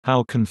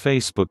How can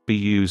Facebook be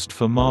used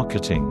for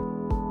marketing?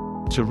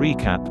 To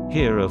recap,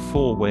 here are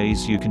 4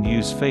 ways you can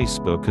use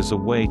Facebook as a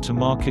way to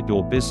market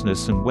your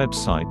business and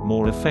website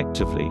more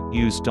effectively.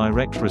 Use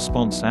direct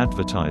response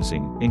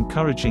advertising,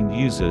 encouraging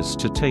users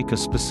to take a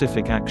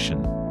specific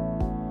action.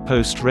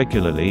 Post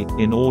regularly,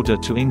 in order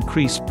to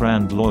increase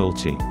brand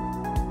loyalty.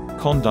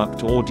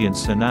 Conduct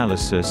audience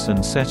analysis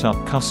and set up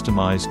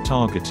customized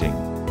targeting.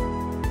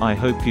 I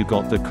hope you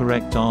got the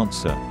correct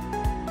answer.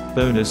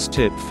 Bonus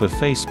tip for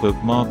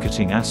Facebook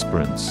marketing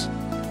aspirants.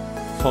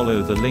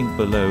 Follow the link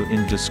below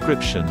in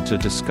description to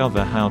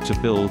discover how to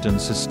build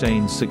and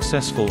sustain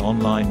successful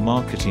online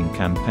marketing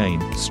campaign.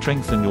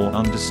 Strengthen your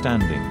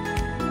understanding.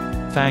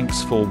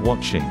 Thanks for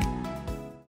watching.